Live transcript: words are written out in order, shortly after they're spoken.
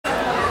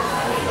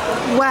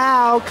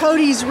Wow,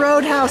 Cody's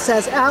Roadhouse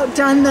has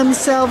outdone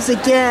themselves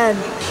again.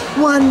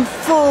 One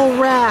full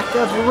rack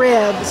of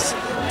ribs,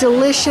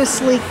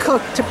 deliciously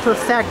cooked to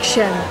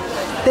perfection.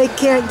 They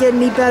can't get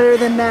any better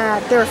than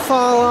that. They're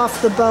fall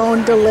off the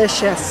bone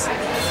delicious.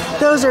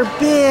 Those are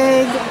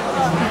big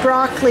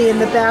broccoli in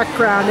the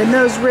background, and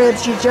those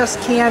ribs you just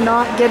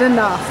cannot get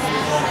enough.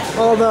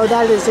 Although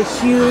that is a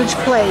huge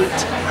plate.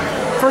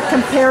 For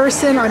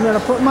comparison, I'm going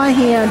to put my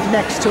hand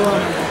next to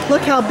them.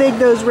 Look how big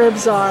those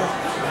ribs are.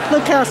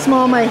 Look how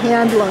small my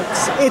hand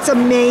looks. It's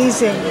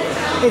amazing.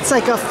 It's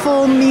like a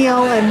full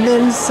meal and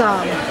then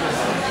some.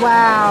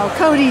 Wow,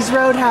 Cody's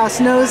Roadhouse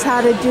knows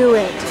how to do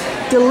it.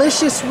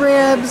 Delicious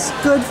ribs,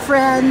 good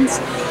friends,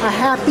 a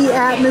happy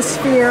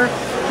atmosphere.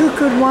 Who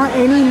could want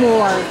any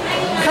more?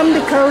 Come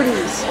to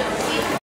Cody's.